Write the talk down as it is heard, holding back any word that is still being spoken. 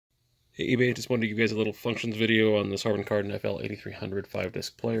Hey eBay, just wanted to give you guys a little functions video on this Harman Kardon FL8300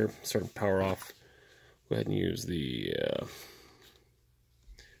 5-disc player. Start and power off. Go ahead and use the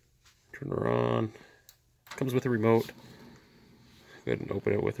turner on. Comes with a remote. Go ahead and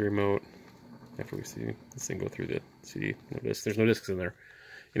open it with the remote. After we see this thing go through the CD, no discs. There's no discs in there.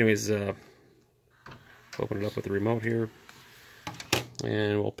 Anyways, open it up with the remote here,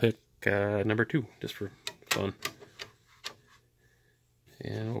 and we'll pick number 2 just for fun.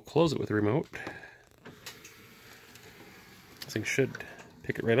 And we'll close it with the remote. This thing should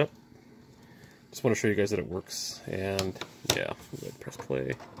pick it right up. Just want to show you guys that it works. And yeah, go ahead and press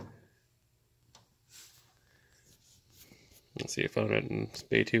play. Let's see, I found it in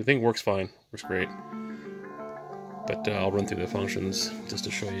Bay 2. I think it works fine. Works great. But I'll run through the functions just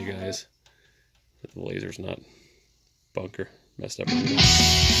to show you guys that the laser's not messed up. And wind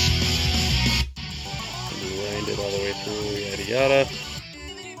it all the way through, yada yada.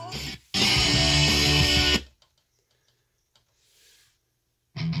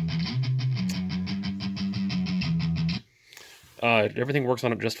 Everything works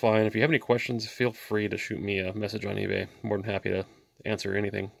on it just fine. If you have any questions, feel free to shoot me a message on eBay. I'm more than happy to answer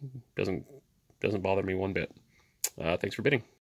anything. Doesn't bother me one bit. Thanks for bidding.